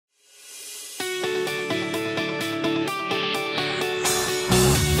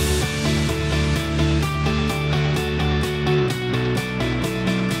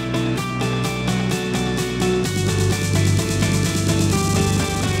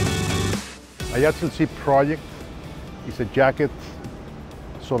Ayatsil-C project is a jacket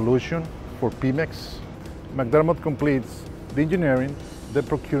solution for PEMEX. McDermott completes the engineering, the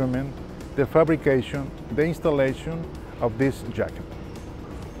procurement, the fabrication, the installation of this jacket.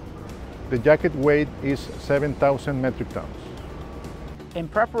 The jacket weight is 7,000 metric tons. In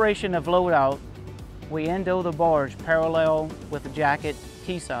preparation of loadout, we endo the barge parallel with the jacket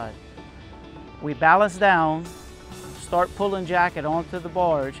quayside. We ballast down, start pulling jacket onto the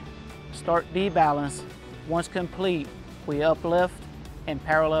barge, start debalance. Once complete, we uplift and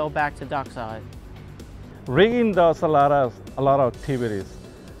parallel back to dockside. Rigging does a lot of activities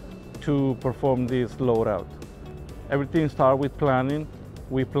to perform this loadout. Everything starts with planning.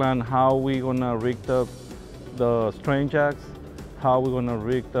 We plan how we're gonna rig the strain jacks, how we're gonna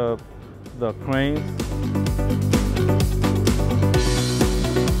rig the cranes.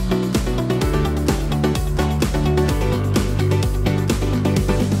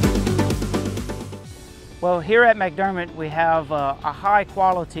 Well, here at McDermott, we have a high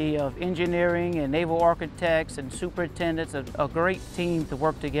quality of engineering and naval architects and superintendents, a great team to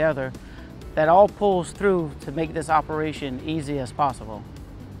work together that all pulls through to make this operation easy as possible.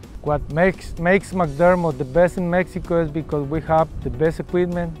 What makes McDermott the best in Mexico is because we have the best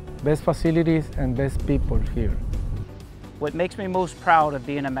equipment, best facilities, and best people here. What makes me most proud of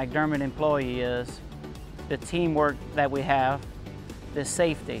being a McDermott employee is the teamwork that we have, the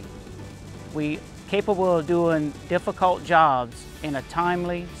safety. We're capable of doing difficult jobs in a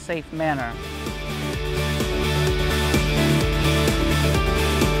timely, safe manner.